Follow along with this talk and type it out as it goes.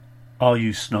Are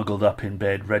you snuggled up in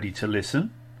bed ready to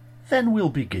listen? Then we'll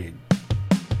begin.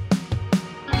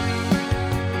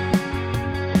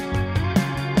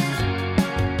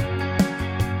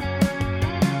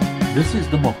 This is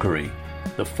The Mockery,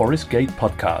 the Forest Gate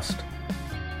podcast.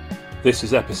 This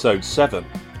is episode 7,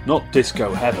 not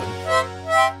Disco Heaven.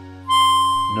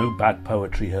 No bad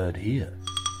poetry heard here.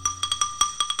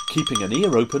 Keeping an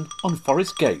ear open on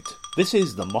Forest Gate, this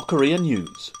is the Mockery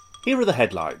News. Here are the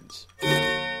headlines.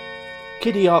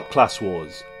 Kiddie Art Class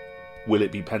Wars. Will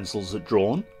it be pencils at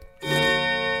drawn?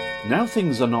 Now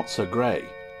things are not so grey.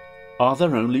 Are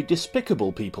there only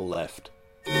despicable people left?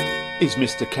 Is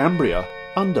Mr. Cambria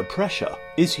under pressure?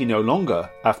 Is he no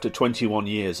longer, after 21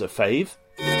 years, a fave?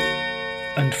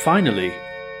 And finally,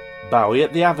 Bowie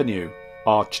at the Avenue.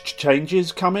 Are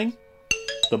changes coming?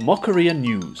 The Mockery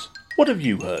News. What have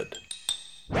you heard?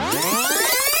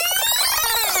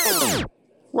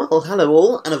 Well, hello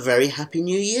all, and a very happy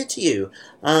new year to you.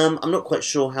 I'm not quite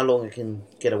sure how long I can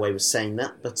get away with saying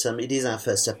that, but it is our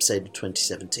first episode of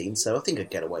 2017, so I think I'd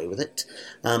get away with it.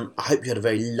 I hope you had a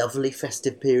very lovely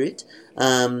festive period,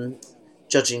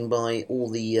 judging by all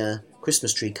the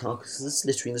Christmas tree carcasses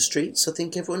littering the streets. I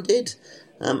think everyone did.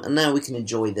 And now we can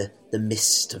enjoy the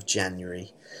mist of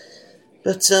January.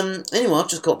 But anyway, I've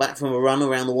just got back from a run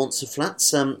around the Wanstead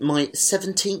Flats, my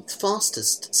 17th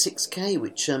fastest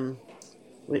 6k,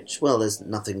 which, well, there's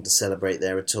nothing to celebrate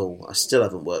there at all. I still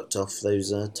haven't worked off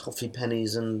those toffee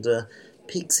pennies and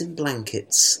pigs in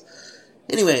blankets.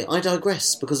 Anyway, I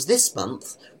digress, because this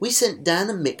month we sent Dan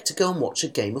and Mick to go and watch a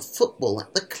game of football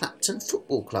at the Clapton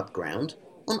Football Club ground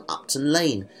on Upton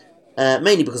Lane.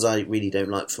 Mainly because I really don't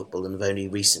like football and have only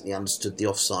recently understood the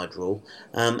offside rule.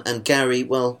 And Gary,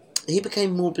 well, he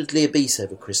became morbidly obese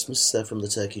over Christmas from the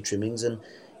turkey trimmings, and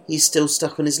he's still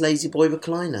stuck on his lazy boy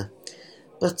recliner.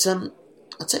 But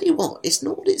I'll tell you what, it's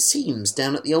not what it seems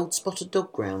down at the old Spotted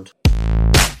Dog ground.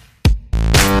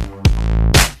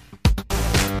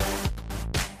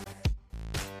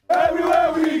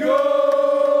 Everywhere we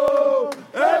go,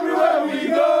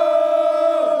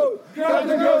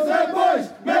 Captain girls and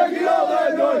boys, making all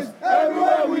that noise,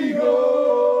 everywhere we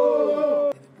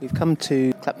go. We've come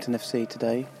to Clapton FC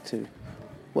today to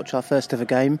watch our first ever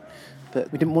game,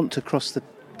 but we didn't want to cross the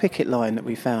picket line that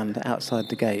we found outside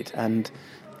the gate, and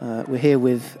we're here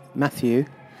with Matthew,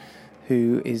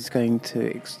 who is going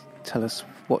to tell us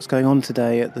what's going on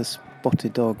today at the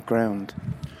Spotted Dog ground.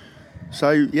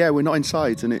 So, yeah, we're not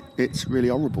inside, and it's really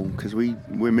horrible because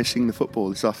we're missing the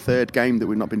football. It's our third game that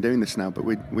we've not been doing this now, but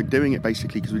we're doing it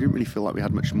basically because we didn't really feel like we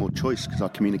had much more choice, because our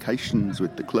communications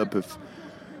with the club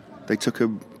they took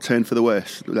a turn for the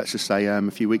worse. Let's just say a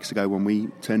few weeks ago when we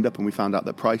turned up and we found out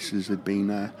that prices had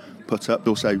been put up.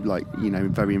 Also,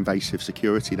 very invasive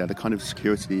security. They're the kind of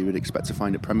security you would expect to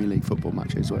find at Premier League football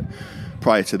matches. Where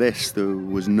prior to this, there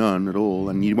was none at all,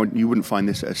 and you wouldn't find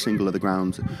this at a single other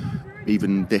ground,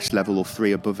 even this level or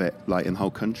 3 above it, like in the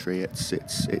whole country. It's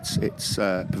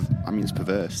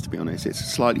perverse, to be honest. It's a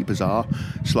slightly bizarre,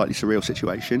 slightly surreal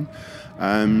situation.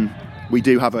 We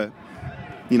do have the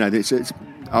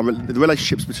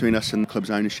relationships between us and the club's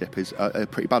ownership are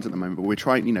pretty bad at the moment, but we're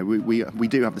trying. We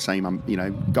do have the same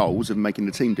goals of making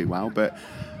the team do well, but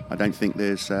I don't think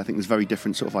there's very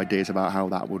different sort of ideas about how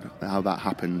that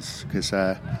happens. Because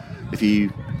if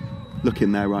you look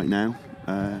in there right now,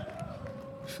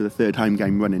 for the third home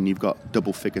game running, you've got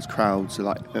double figures crowds.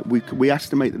 So we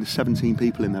estimate that there's 17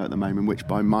 people in there at the moment, which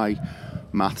by my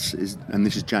maths is, and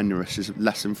this is generous, is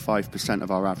less than 5%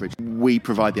 of our average. We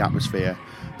provide the atmosphere.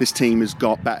 This team has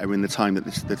got better in the time that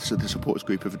the supporters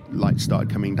group have started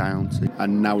coming down,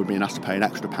 and now we're being asked to pay an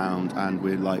extra £1, and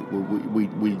we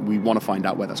want to find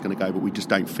out where that's going to go, but we just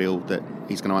don't feel that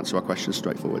he's going to answer our questions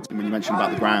straightforward. When you mentioned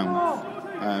about the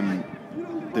ground,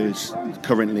 there's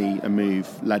currently a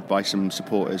move led by some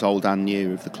supporters, old and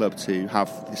new, of the club to have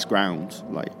this ground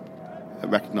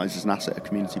recognised as an asset of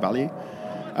community value.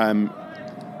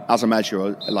 As a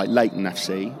measure, like Leighton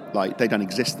FC, they don't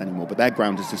exist anymore, but their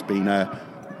ground has just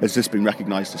been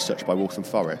recognised as such by Waltham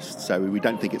Forest. So we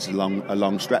don't think it's a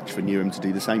long stretch for Newham to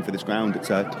do the same for this ground.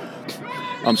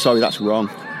 I'm sorry, that's wrong.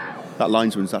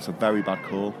 That's a very bad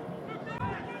call.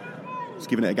 He's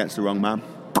giving it against the wrong man.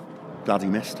 Glad he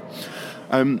missed.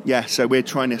 So we're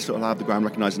trying to sort of have the ground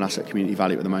recognised an asset community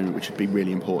value at the moment, which would be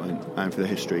really important for the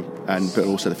history but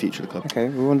also the future of the club. Okay,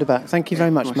 we'll wander back. Thank you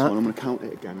very much, nice Matt. One. I'm going to count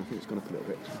it again. I think it's gone up a little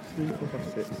bit. 3, 4,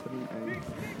 5, 6, 7, 8,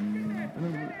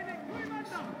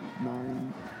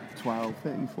 9, 12,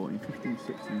 13, 14, 15,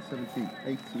 16, 17,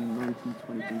 18, 19,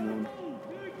 20, 21.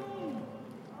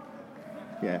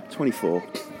 Yeah, 24.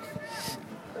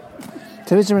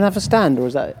 So is there another stand, or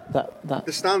is that?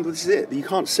 The stand, this is it. You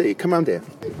can't see. Come round here.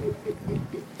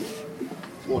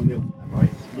 1-0, right?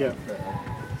 Yeah.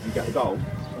 You get the goal.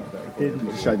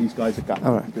 Show these guys a gap.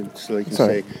 All right. So they can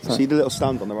Sorry. See the little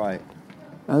stand on the right?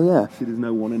 Oh, yeah. See there's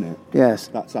no one in it? Yes.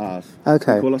 That's ours.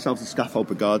 Okay. We call ourselves the Scaffold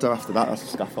Brigada. After that, that's the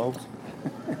scaffold.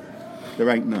 There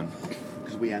ain't none,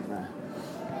 because we ain't there.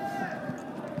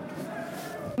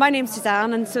 My name's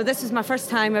Suzanne, and so this is my first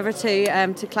time ever to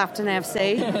Clapton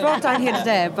FC. Brought down here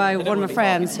today by one of my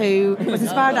friends who was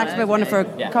inspired actually by one of her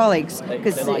colleagues,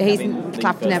 because he's a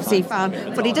Clapton FC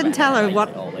fan, but he didn't tell her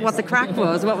what the crack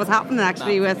was, what was happening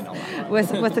actually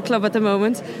with the club at the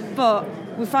moment. But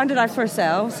we found it out for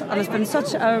ourselves, and it's been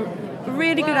such a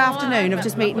really good afternoon of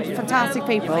just meeting fantastic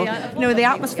people. You know, the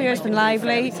atmosphere has been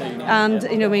lively, and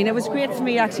it was great for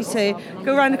me actually to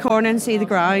go around the corner and see the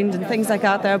ground and things like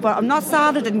that there. But I'm not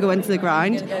sad I didn't go into the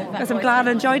ground, because I'm glad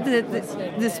I enjoyed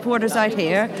the supporters out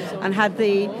here and had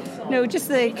the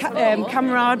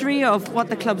camaraderie of what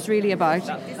the club's really about.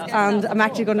 And I'm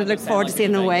actually going to look forward to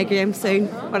seeing an away game soon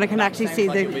when I can actually see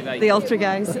the Ultra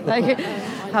guys being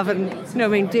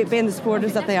the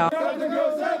supporters that they are.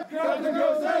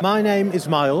 My name is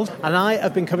Miles, and I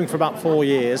have been coming for about 4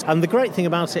 years. And the great thing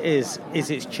about it is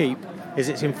it's cheap, is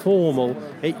it's informal.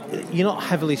 You're not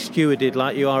heavily stewarded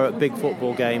like you are at big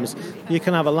football games. You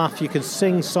can have a laugh, you can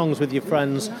sing songs with your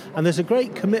friends, and there's a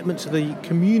great commitment to the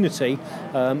community.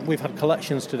 We've had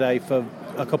collections today for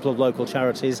a couple of local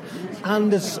charities,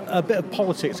 and there's a bit of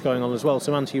politics going on as well,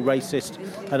 some anti-racist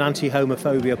and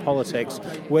anti-homophobia politics,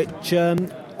 which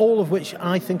all of which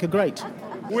I think are great.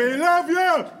 We love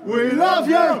you, we love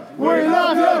you, we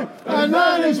love you, and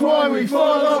that is why we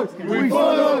follow, we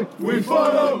follow, we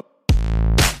follow.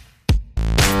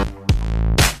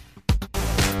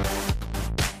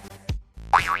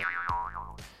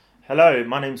 Hello,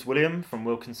 my name's William from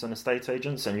Wilkinson Estate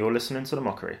Agents, and you're listening to The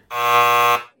Mockery.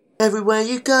 Everywhere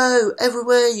you go,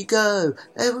 everywhere you go,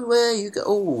 everywhere you go.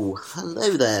 Oh,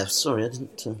 hello there. Sorry, I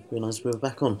didn't realise we were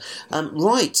back on.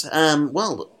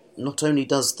 Well, not only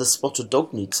does the spotted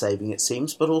dog need saving, it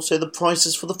seems, but also the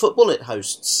prices for the football it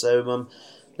hosts. So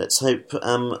let's hope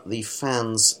the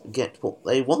fans get what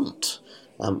they want,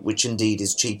 which indeed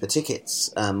is cheaper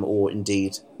tickets, or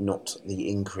indeed not the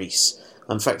increase.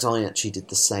 In fact, I actually did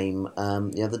the same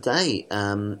the other day.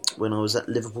 When I was at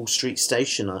Liverpool Street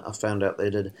Station, I found out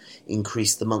they'd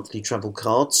increased the monthly travel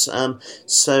cards.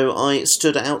 So I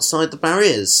stood outside the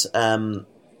barriers,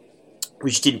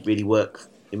 which didn't really work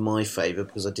in my favour,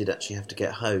 because I did actually have to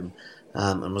get home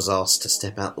and was asked to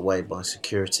step out the way by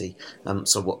security.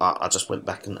 So I just went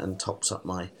back and topped up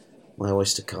my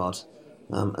Oyster card,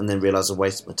 and then realised I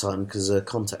wasted my time because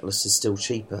contactless is still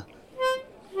cheaper.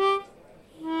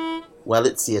 Well,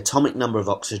 it's the atomic number of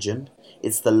oxygen,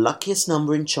 it's the luckiest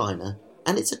number in China,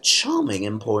 and it's a charming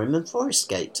emporium in Forest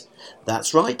Gate.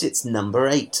 That's right, it's number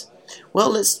 8. Well,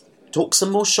 let's talk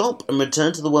some more shop and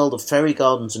return to the world of fairy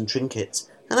gardens and trinkets,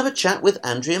 and have a chat with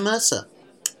Andrea Mercer.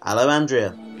 Hello,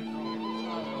 Andrea.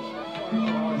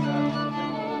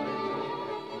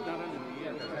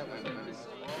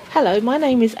 Hello, my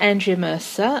name is Andrea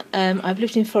Mercer. I've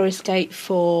lived in Forest Gate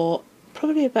for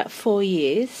probably about 4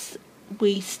 years.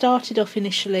 We started off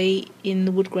initially in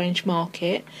the Woodgrange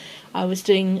market. I was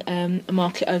doing a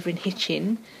market over in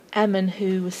Hitchin. Ammon,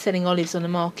 who was selling olives on the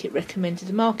market, recommended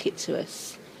the market to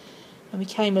us. And we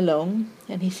came along,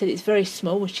 and he said it's very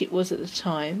small, which it was at the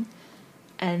time,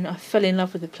 and I fell in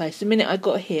love with the place. The minute I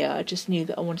got here, I just knew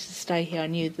that I wanted to stay here. I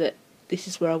knew that this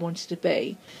is where I wanted to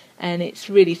be, and it's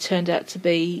really turned out to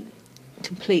be a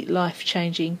complete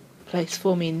life-changing place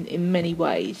for me in many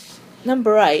ways.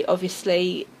 Number 8,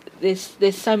 obviously,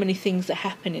 there's so many things that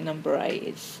happen in Number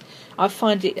 8. I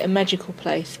find it a magical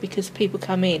place because people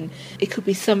come in. It could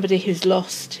be somebody who's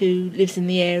lost, who lives in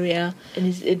the area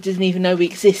and doesn't even know we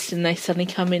exist, and they suddenly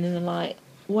come in and are like,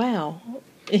 wow,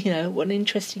 what an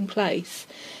interesting place.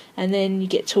 And then you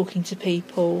get talking to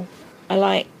people. I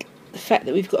like the fact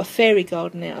that we've got a fairy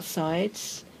garden outside,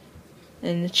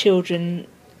 and the children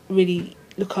really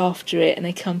look after it, and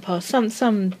they come past.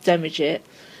 Some damage it.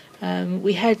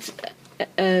 We had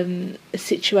a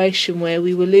situation where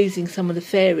we were losing some of the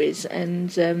fairies, and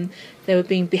they were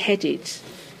being beheaded,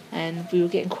 and we were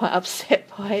getting quite upset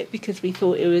by it because we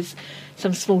thought it was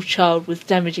some small child was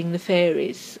damaging the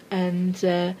fairies, and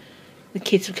the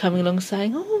kids were coming along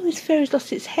saying, oh, this fairy's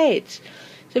lost its head.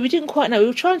 So we didn't quite know. We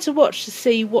were trying to watch to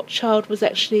see what child was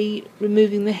actually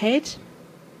removing the head.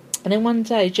 And then one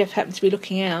day Jeff happened to be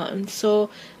looking out and saw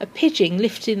a pigeon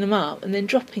lifting them up and then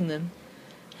dropping them.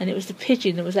 And it was the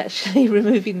pigeon that was actually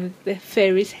removing the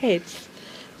fairies' heads.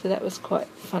 So that was quite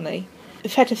funny.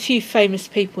 We've had a few famous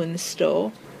people in the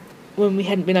store. when we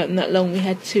hadn't been open that long, we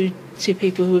had two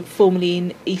people who were formerly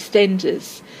in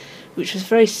EastEnders, which was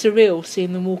very surreal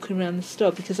seeing them walking around the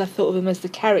store because I thought of them as the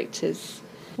characters.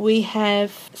 We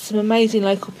have some amazing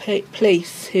local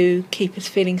police who keep us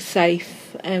feeling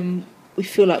safe, and we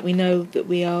feel like we know that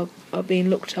we are being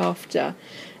looked after.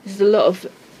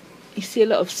 You see a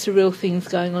lot of surreal things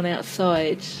going on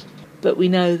outside, but we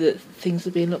know that things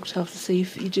are being looked after, so you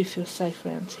do feel safe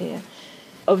around here.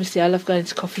 Obviously, I love going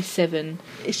to Coffee 7.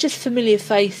 It's just familiar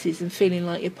faces and feeling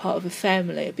like you're part of a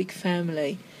family, a big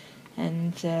family,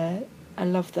 and I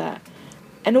love that.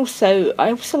 And also,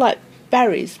 I also like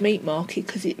Barry's Meat Market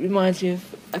because it reminds me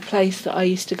of a place that I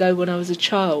used to go when I was a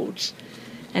child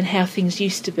and how things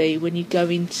used to be when you go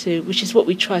into, which is what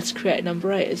we try to create at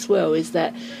Number 8 as well, is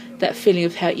that feeling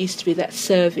of how it used to be, that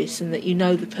service, and that you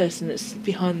know the person that's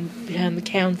behind the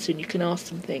counter and you can ask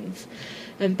them things.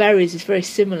 And Barry's is very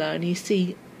similar, and you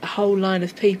see a whole line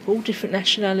of people, all different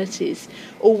nationalities,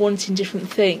 all wanting different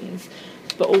things,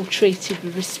 but all treated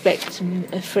with respect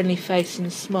and a friendly face and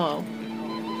a smile.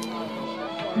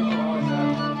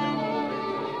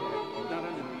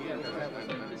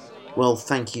 Well,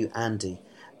 thank you, Andy.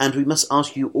 And we must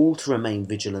ask you all to remain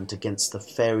vigilant against the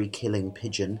fairy-killing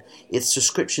pigeon. Its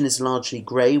description is largely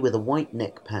grey with a white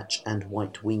neck patch and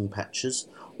white wing patches.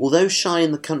 Although shy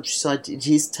in the countryside, it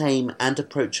is tame and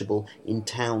approachable in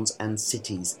towns and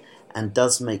cities, and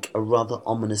does make a rather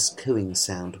ominous cooing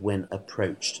sound when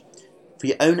approached. For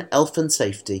your own health and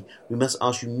safety, we must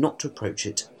ask you not to approach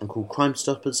it and call Crime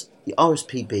Stoppers, the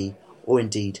RSPB, or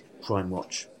indeed Crime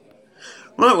Watch.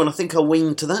 Right, well, I think I'll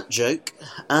wing to that joke.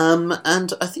 And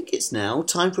I think it's now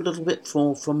time for a little bit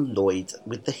from Lloyd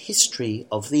with the history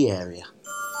of the area.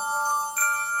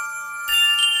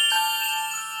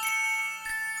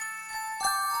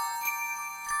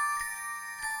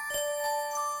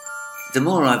 The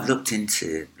more I've looked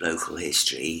into local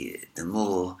history, the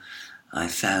more I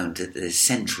found that the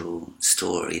central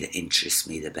story that interests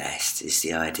me the best is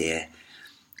the idea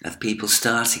of people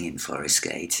starting in Forest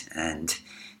Gate and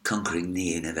conquering the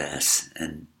universe,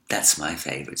 and that's my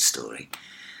favourite story.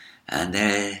 And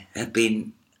there have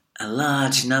been a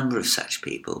large number of such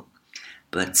people,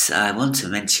 but I want to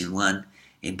mention one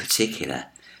in particular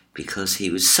because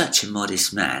he was such a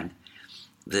modest man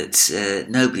that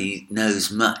nobody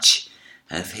knows much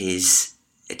of his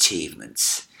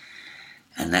achievements,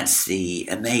 and that's the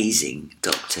amazing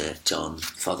Dr. John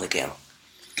Fothergill.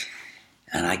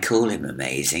 And I call him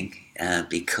amazing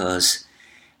because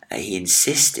he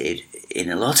insisted in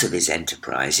a lot of his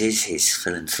enterprises, his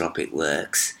philanthropic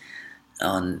works,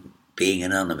 on being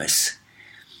anonymous.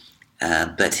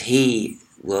 But he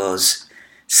was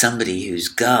somebody whose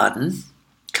garden,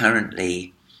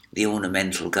 currently the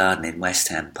ornamental garden in West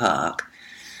Ham Park,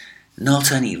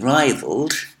 not only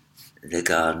rivalled the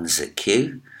gardens at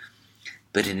Kew,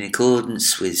 but in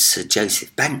accordance with Sir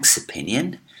Joseph Banks'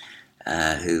 opinion,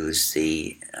 who was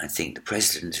the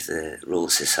president of the Royal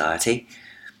Society,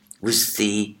 was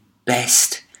the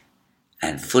best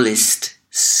and fullest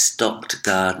stocked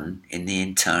garden in the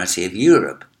entirety of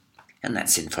Europe, and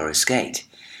that's in Forest Gate.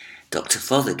 Dr.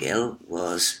 Fothergill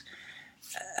was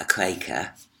a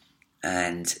Quaker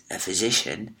and a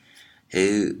physician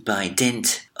who, by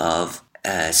dint of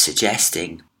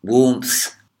suggesting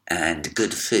warmth and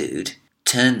good food,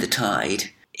 turned the tide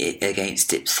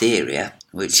against diphtheria,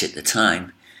 which at the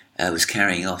time was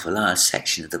carrying off a large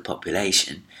section of the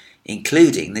population,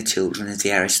 including the children of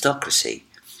the aristocracy.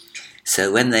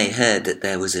 So when they heard that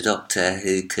there was a doctor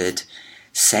who could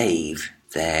save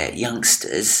their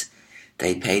youngsters,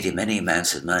 they paid him any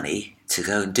amount of money to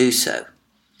go and do so.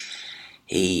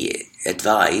 He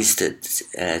advised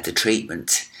that the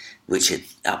treatment, which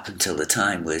up until the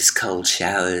time was cold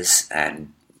showers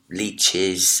and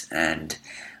leeches and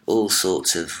all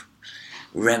sorts of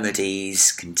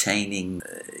remedies containing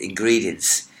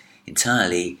ingredients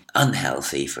entirely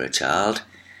unhealthy for a child,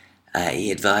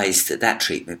 he advised that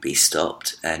treatment be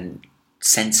stopped and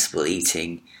sensible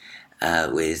eating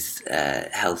with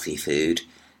healthy food,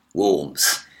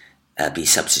 warmth, be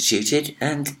substituted,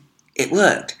 and it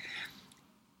worked.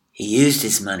 He used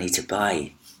his money to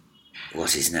buy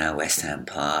what is now West Ham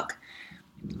Park,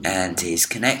 and his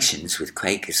connections with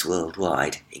Quakers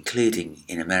worldwide, including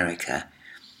in America,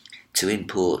 to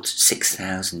import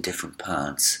 6,000 different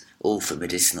plants, all for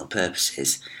medicinal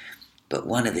purposes. But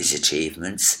one of his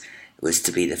achievements was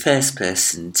to be the first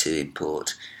person to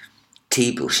import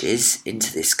tea bushes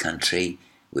into this country,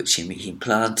 which he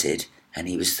planted, and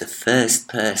he was the first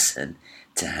person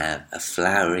to have a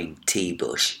flowering tea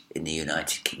bush in the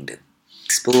United Kingdom.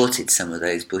 Exported some of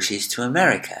those bushes to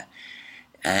America,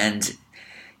 and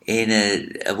in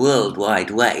a worldwide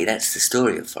way, that's the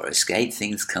story of Forest Gate.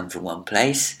 Things come from one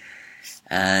place,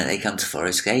 they come to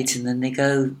Forest Gate, and then they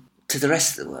go to the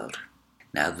rest of the world.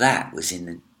 Now that was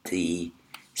in the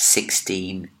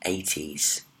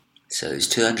 1680s, so it was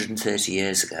 230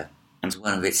 years ago. It's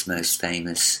one of its most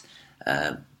famous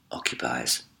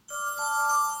occupiers.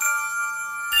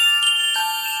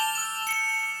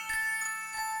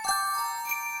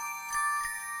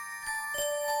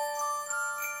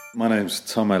 My name's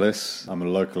Tom Ellis. I'm a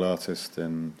local artist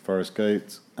in Forest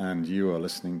Gate, and you are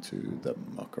listening to The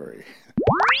Mockery.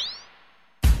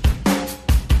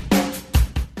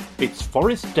 It's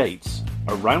Forest Dates,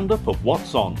 a roundup of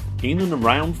what's on in and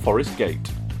around Forest Gate.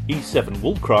 E7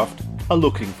 Woolcraft are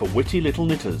looking for witty little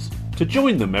knitters to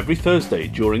join them every Thursday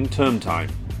during term time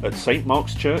at St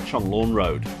Mark's Church on Lawn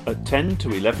Road at 10 to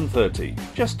 11:30.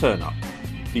 Just turn up.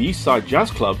 The Eastside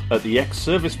Jazz Club at the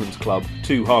Ex-Servicemen's Club,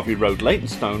 2 Harvey Road,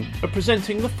 Leytonstone, are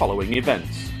presenting the following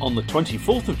events. On the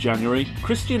 24th of January,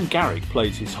 Christian Garrick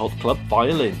plays his hot club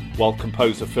violin, while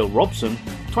composer Phil Robson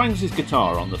twangs his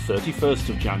guitar on the 31st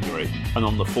of January. And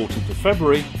on the 14th of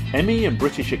February, Emmy and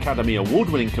British Academy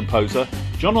Award-winning composer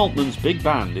John Altman's big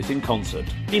band is in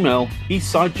concert. Email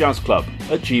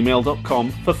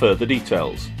eastsidejazzclub@gmail.com for further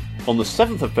details. On the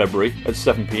 7th of February at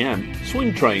 7 p.m,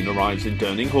 Swing Train arrives in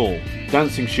Durning Hall.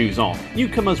 Dancing shoes on,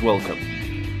 newcomers welcome.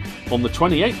 On the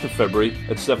 28th of February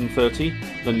at 7:30,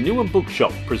 the Newham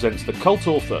Bookshop presents the cult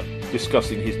author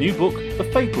discussing his new book, The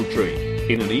Fatal Tree,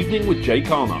 in an evening with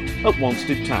Jake Arnott at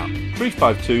Wanstead Tap,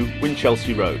 352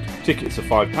 Winchelsea Road. Tickets are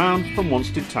 £5 from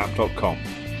wansteadtap.com.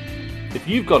 If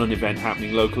you've got an event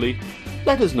happening locally,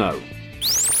 let us know.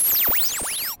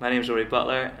 My name's Rory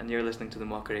Butler, and you're listening to The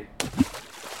Mockery.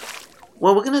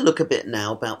 Well, we're going to look a bit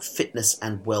now about fitness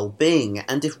and well-being,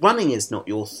 and if running is not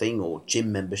your thing, or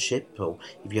gym membership, or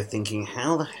if you're thinking,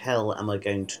 how the hell am I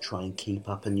going to try and keep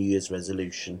up a New Year's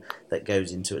resolution that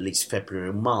goes into at least February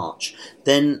or March,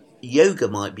 then yoga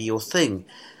might be your thing.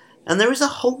 And there is a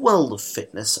whole world of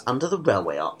fitness under the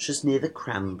railway arches near the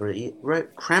Cranmer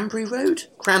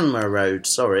Road,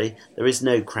 sorry. There is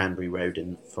no Cranberry Road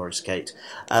in Forest Gate.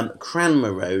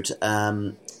 Cranmer Road,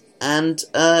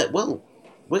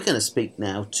 we're going to speak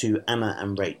now to Anna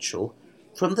and Rachel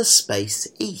from the Space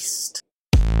East.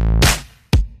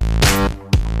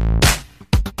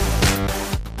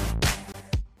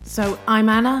 So I'm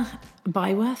Anna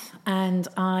Byworth, and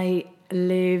I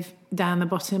live down the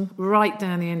bottom, right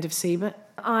down the end of Siebert.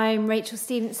 I'm Rachel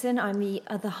Stephenson. I'm the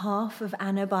other half of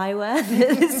Anna Byworth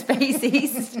at the Space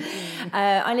East.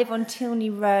 I live on Tilney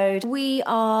Road. We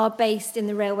are based in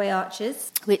the railway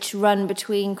arches, which run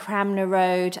between Cranmer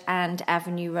Road and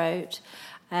Avenue Road.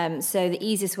 So the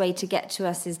easiest way to get to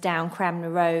us is down Cranmer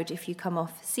Road. If you come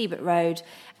off Siebert Road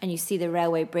and you see the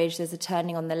railway bridge, there's a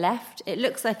turning on the left. It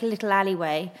looks like a little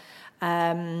alleyway.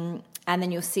 And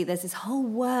then you'll see there's this whole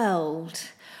world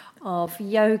of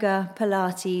yoga,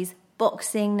 Pilates,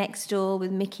 boxing next door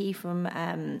with Mickey from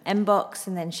M-Box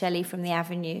and then Shelley from the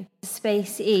Avenue.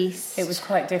 Space East. It was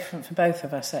quite different for both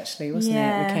of us, actually, wasn't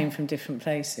it? We came from different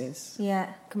places.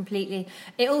 Yeah, completely.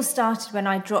 It all started when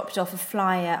I dropped off a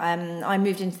flyer. I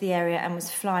moved into the area and was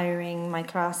flyering my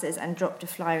classes and dropped a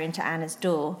flyer into Anna's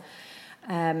door.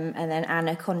 And then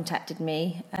Anna contacted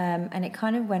me, and it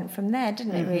kind of went from there,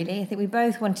 didn't it, really? I think we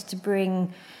both wanted to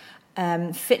bring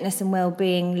fitness and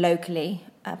well-being locally.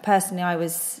 Personally, I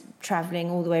was travelling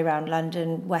all the way around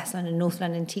London, West London, North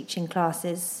London, teaching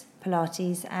classes,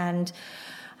 Pilates, and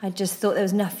I just thought there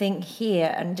was nothing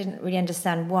here and didn't really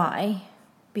understand why,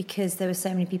 because there were so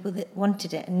many people that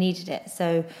wanted it and needed it.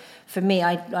 So for me,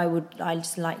 I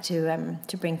just like to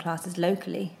bring classes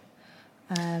locally.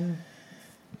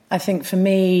 I think for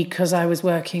me, because I was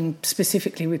working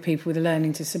specifically with people with a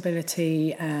learning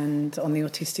disability and on the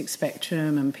autistic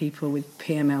spectrum and people with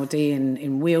PMLD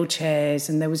in wheelchairs,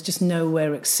 and there was just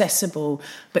nowhere accessible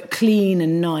but clean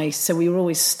and nice. So we were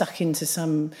always stuck into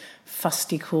some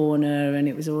fusty corner and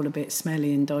it was all a bit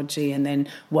smelly and dodgy, and then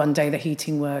one day the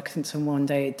heating worked and so one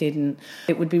day it didn't.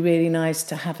 It would be really nice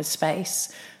to have a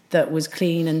space that was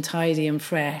clean and tidy and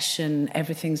fresh and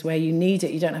everything's where you need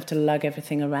it. You don't have to lug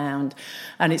everything around.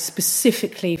 And it's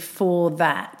specifically for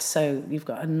that. So you've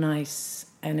got a nice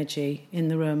energy in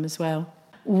the room as well.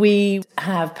 We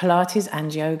have Pilates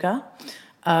and yoga.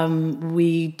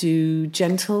 We do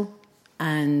gentle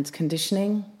and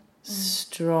conditioning,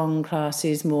 strong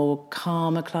classes, more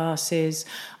calmer classes.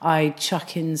 I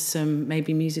chuck in some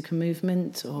maybe music and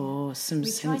movement or some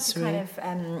sensory. We try to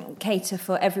kind of cater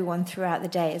for everyone throughout the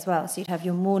day as well. So you'd have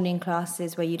your morning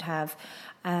classes where you'd have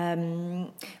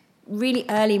really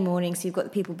early mornings, so you've got the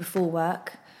people before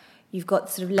work. You've got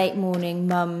sort of late morning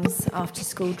mums, after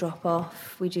school drop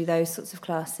off. We do those sorts of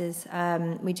classes.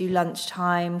 We do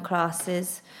lunchtime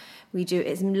classes.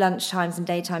 It's lunchtimes and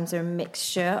daytimes are a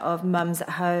mixture of mums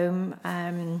at home,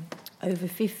 over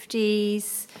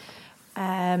 50s.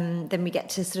 Then we get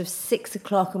to sort of 6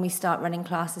 o'clock and we start running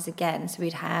classes again. So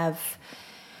we'd have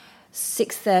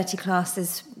 6:30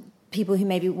 classes, people who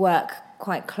maybe work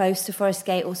quite close to Forest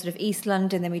Gate or sort of East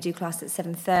London. Then we do class at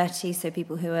 7:30, so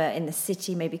people who are in the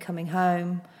city maybe coming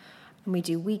home. And we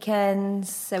do weekends,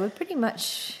 so we're pretty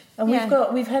much... And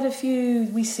we've had a few,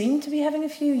 we seem to be having a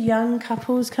few young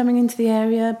couples coming into the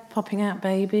area, popping out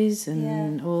babies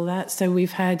and all that. So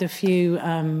we've had a few,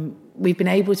 we've been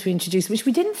able to introduce, which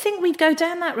we didn't think we'd go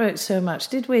down that route so much,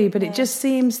 did we? But it just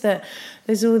seems that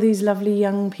there's all these lovely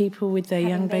young people with their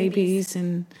young babies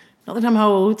and... Not that I'm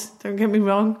old, don't get me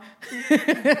wrong.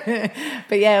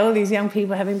 But yeah, all these young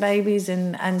people having babies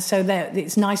and so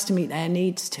it's nice to meet their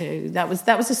needs too. That was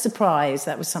a surprise.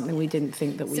 That was something we didn't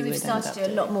think that we would end up doing. So we've started to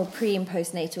do a lot more pre- and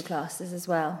postnatal classes as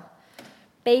well.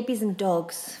 Babies and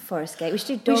dogs, Forest Gate. We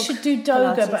should do yoga,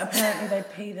 Pilates. but apparently they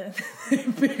pee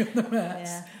on the mats.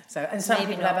 Yeah. So, and some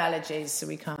people have allergies, so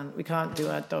we can't do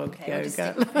our dog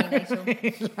yoga.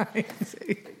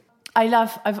 I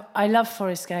love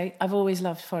Forest Gate. I've always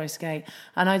loved Forest Gate,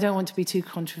 and I don't want to be too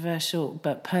controversial,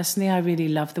 but personally, I really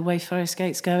love the way Forest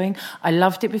Gate's going. I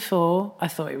loved it before. I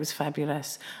thought it was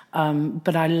fabulous,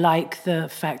 but I like the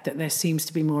fact that there seems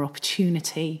to be more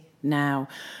opportunity now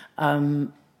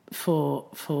for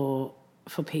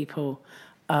people.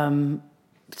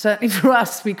 Certainly for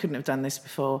us, we couldn't have done this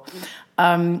before.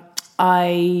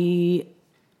 I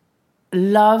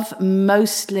love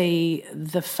mostly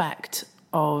the fact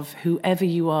of whoever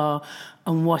you are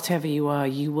and whatever you are,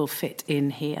 you will fit in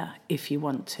here if you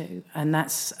want to. And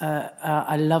that's,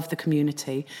 I love the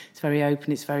community. It's very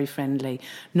open, it's very friendly.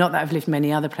 Not that I've lived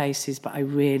many other places, but I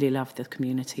really love the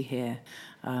community here.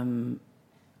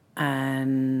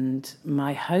 And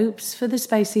my hopes for the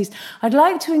Space East, I'd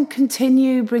like to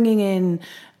continue bringing in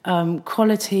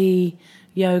quality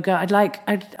yoga.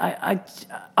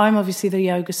 I'm obviously the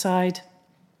yoga side.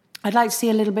 I'd like to see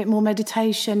a little bit more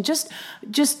meditation, just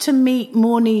to meet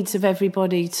more needs of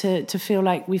everybody, to feel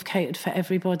like we've catered for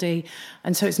everybody.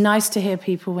 And so it's nice to hear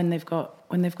people when they've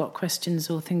got questions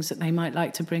or things that they might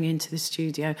like to bring into the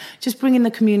studio. Just bringing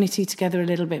the community together a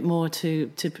little bit more.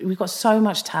 We've got so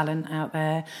much talent out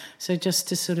there, so just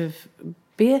to sort of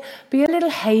be a little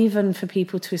haven for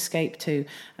people to escape to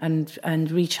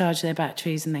and recharge their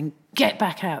batteries and then get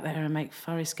back out there and make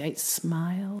Forest Gate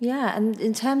smile. Yeah, and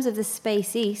in terms of the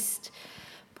Space East,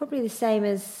 probably the same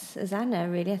as Anna,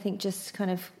 really. I think just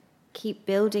kind of keep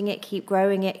building it, keep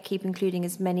growing it, keep including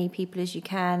as many people as you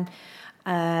can.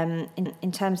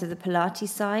 In terms of the Pilates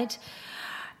side,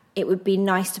 it would be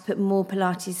nice to put more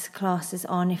Pilates classes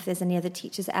on if there's any other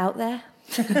teachers out there.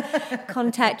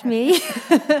 Contact me.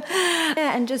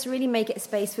 Yeah, and just really make it a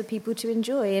space for people to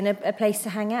enjoy and a place to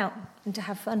hang out and to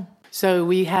have fun. So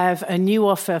we have a new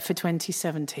offer for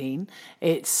 2017.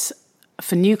 It's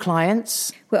for new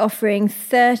clients. We're offering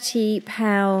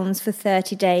 £30 for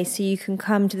 30 days, so you can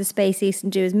come to the Space East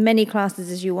and do as many classes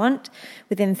as you want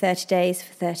within 30 days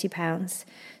for £30.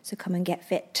 So come and get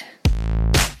fit.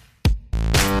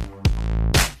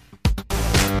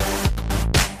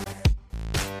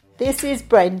 This is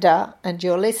Brenda, and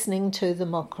you're listening to The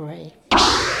Mockery.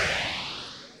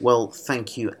 Well,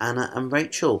 thank you, Anna and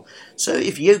Rachel. So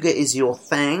if yoga is your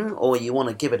thing, or you want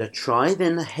to give it a try,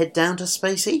 then head down to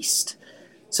Space East.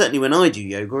 Certainly when I do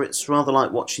yoga, it's rather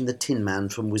like watching the Tin Man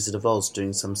from Wizard of Oz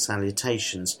doing some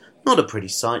salutations. Not a pretty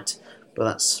sight, but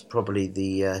that's probably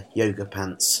the yoga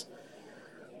pants.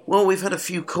 Well, we've had a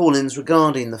few call-ins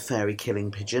regarding the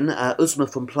fairy-killing pigeon.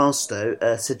 Uzma from Plaistow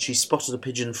said she spotted a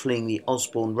pigeon fleeing the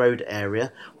Osborne Road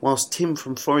area, whilst Tim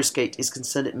from Forest Gate is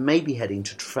concerned it may be heading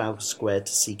to Trafalgar Square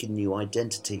to seek a new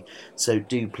identity. So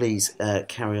do please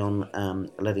carry on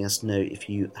letting us know if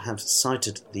you have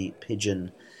sighted the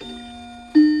pigeon.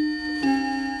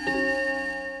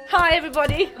 Hi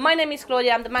everybody, my name is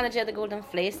Claudia, I'm the manager of the Golden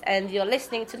Fleece and you're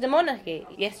listening to The Monarchy.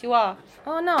 Yes you are.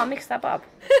 Oh no, I mixed that up.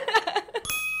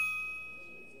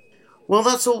 Well,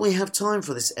 that's all we have time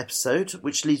for this episode,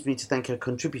 which leaves me to thank our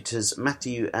contributors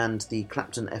Matthew and the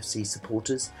Clapton FC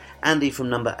supporters, Andy from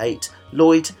Number 8,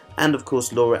 Lloyd, and of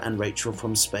course Laura and Rachel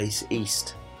from Space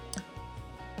East.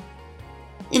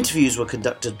 Interviews were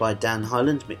conducted by Dan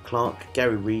Hyland, Mick Clark,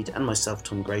 Gary Reid and myself,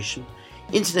 Tom Gratian.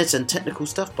 Internet and technical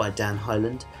stuff by Dan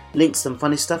Hyland. Links and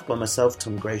funny stuff by myself,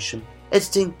 Tom Gratian.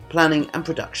 Editing, planning and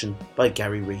production by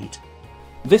Gary Reid.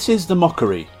 This is The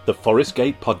Mockery, the Forest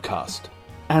Gate podcast.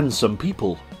 And some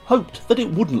people hoped that it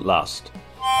wouldn't last.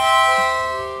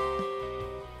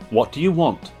 What do you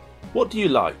want? What do you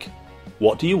like?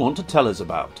 What do you want to tell us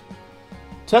about?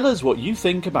 Tell us what you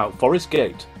think about Forest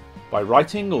Gate by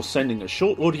writing or sending a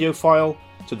short audio file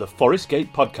to the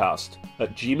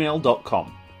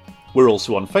forestgatepodcast@gmail.com. We're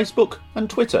also on Facebook and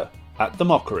Twitter @The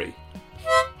Mockery.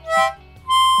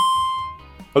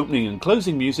 Opening and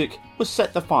closing music was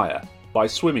Set the Fire by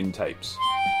Swimming Tapes.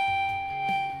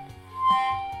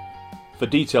 For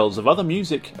details of other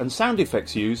music and sound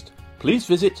effects used, please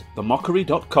visit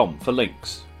themockery.com for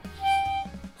links.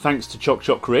 Thanks to Choc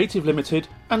Choc Creative Limited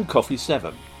and Coffee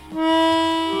 7.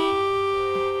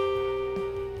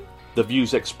 The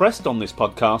views expressed on this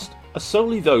podcast are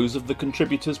solely those of the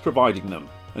contributors providing them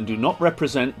and do not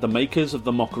represent the makers of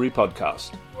the Mockery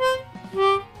podcast.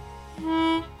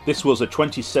 This was a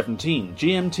 2017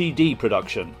 GMTD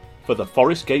production for the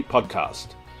Forest Gate podcast.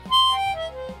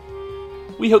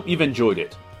 We hope you've enjoyed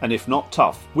it, and if not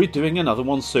tough, we're doing another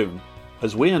one soon,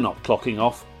 as we are not clocking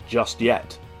off just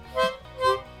yet.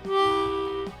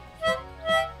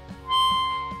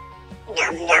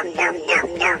 Nom nom nom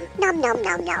nom nom nom nom nom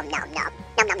nom nom nom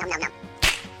nom nom nom nom.